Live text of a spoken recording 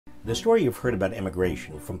The story you've heard about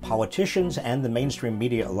immigration from politicians and the mainstream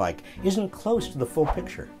media alike isn't close to the full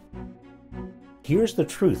picture. Here's the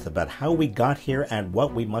truth about how we got here and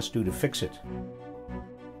what we must do to fix it.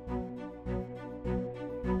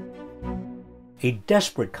 A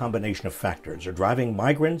desperate combination of factors are driving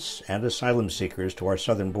migrants and asylum seekers to our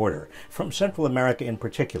southern border, from Central America in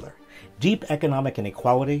particular. Deep economic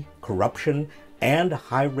inequality, corruption, and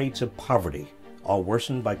high rates of poverty, all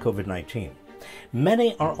worsened by COVID-19.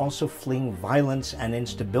 Many are also fleeing violence and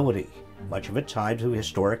instability, much of it tied to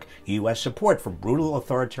historic U.S. support for brutal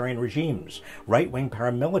authoritarian regimes, right-wing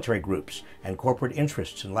paramilitary groups, and corporate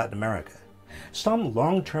interests in Latin America. Some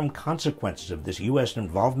long-term consequences of this U.S.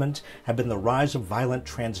 involvement have been the rise of violent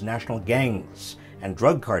transnational gangs and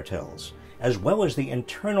drug cartels, as well as the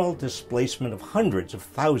internal displacement of hundreds of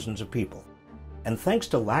thousands of people. And thanks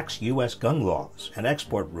to lax U.S. gun laws and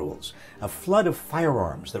export rules, a flood of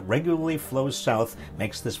firearms that regularly flows south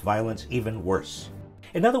makes this violence even worse.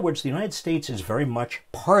 In other words, the United States is very much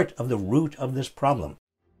part of the root of this problem.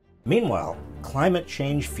 Meanwhile, climate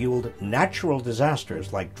change-fueled natural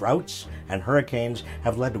disasters like droughts and hurricanes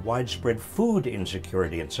have led to widespread food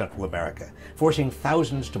insecurity in Central America, forcing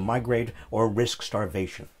thousands to migrate or risk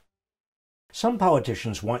starvation. Some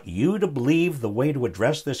politicians want you to believe the way to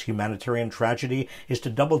address this humanitarian tragedy is to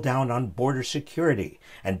double down on border security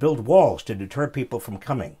and build walls to deter people from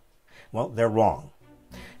coming. Well, they're wrong.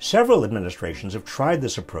 Several administrations have tried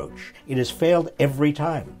this approach. It has failed every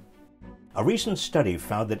time. A recent study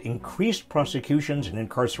found that increased prosecutions and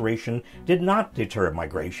incarceration did not deter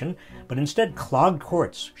migration, but instead clogged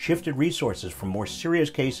courts, shifted resources from more serious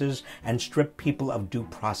cases, and stripped people of due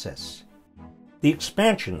process. The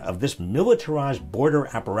expansion of this militarized border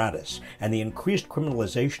apparatus and the increased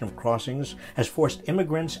criminalization of crossings has forced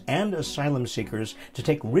immigrants and asylum seekers to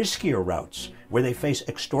take riskier routes where they face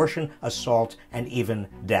extortion, assault, and even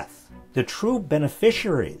death. The true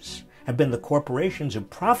beneficiaries have been the corporations who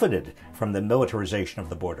profited from the militarization of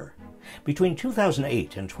the border. Between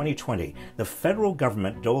 2008 and 2020, the federal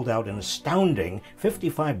government doled out an astounding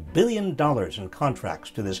 $55 billion in contracts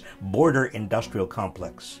to this border industrial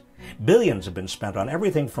complex. Billions have been spent on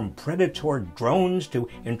everything from predatory drones to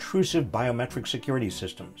intrusive biometric security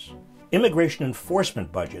systems. Immigration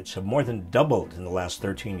enforcement budgets have more than doubled in the last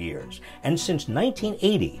 13 years, and since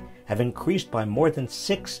 1980 have increased by more than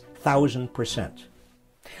 6,000%.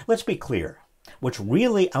 Let's be clear. What's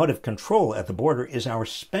really out of control at the border is our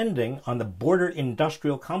spending on the border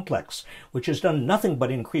industrial complex, which has done nothing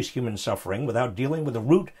but increase human suffering without dealing with the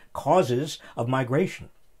root causes of migration.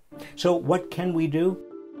 So what can we do?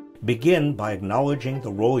 Begin by acknowledging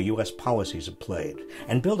the role U.S. policies have played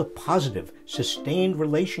and build a positive, sustained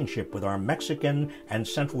relationship with our Mexican and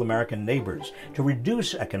Central American neighbors to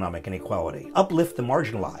reduce economic inequality, uplift the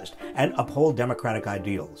marginalized, and uphold democratic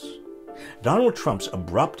ideals. Donald Trump's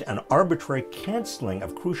abrupt and arbitrary canceling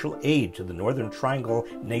of crucial aid to the Northern Triangle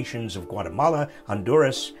nations of Guatemala,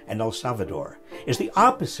 Honduras, and El Salvador is the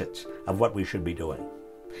opposite of what we should be doing.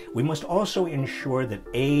 We must also ensure that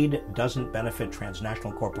aid doesn't benefit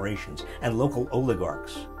transnational corporations and local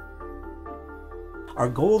oligarchs. Our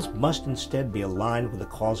goals must instead be aligned with the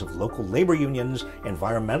cause of local labor unions,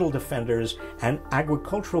 environmental defenders, and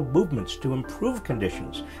agricultural movements to improve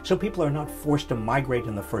conditions so people are not forced to migrate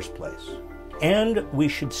in the first place. And we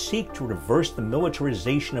should seek to reverse the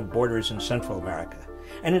militarization of borders in Central America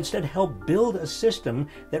and instead help build a system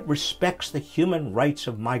that respects the human rights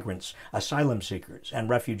of migrants, asylum seekers, and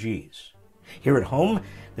refugees. Here at home,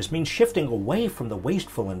 this means shifting away from the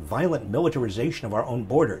wasteful and violent militarization of our own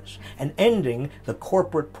borders and ending the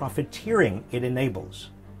corporate profiteering it enables.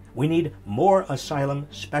 We need more asylum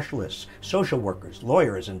specialists, social workers,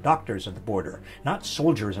 lawyers, and doctors at the border, not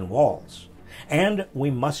soldiers and walls. And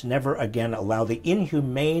we must never again allow the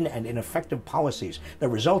inhumane and ineffective policies that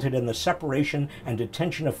resulted in the separation and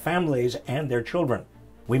detention of families and their children.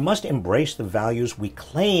 We must embrace the values we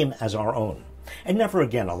claim as our own, and never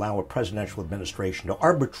again allow a presidential administration to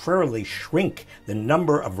arbitrarily shrink the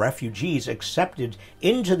number of refugees accepted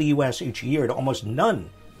into the U.S. each year to almost none.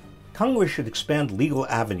 Congress should expand legal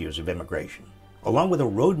avenues of immigration, along with a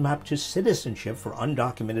roadmap to citizenship for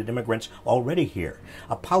undocumented immigrants already here,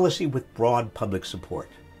 a policy with broad public support.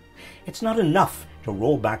 It's not enough to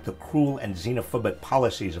roll back the cruel and xenophobic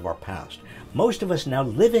policies of our past. Most of us now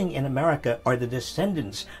living in America are the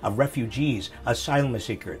descendants of refugees, asylum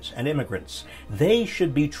seekers, and immigrants. They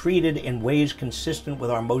should be treated in ways consistent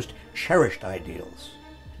with our most cherished ideals.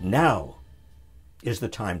 Now is the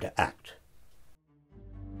time to act.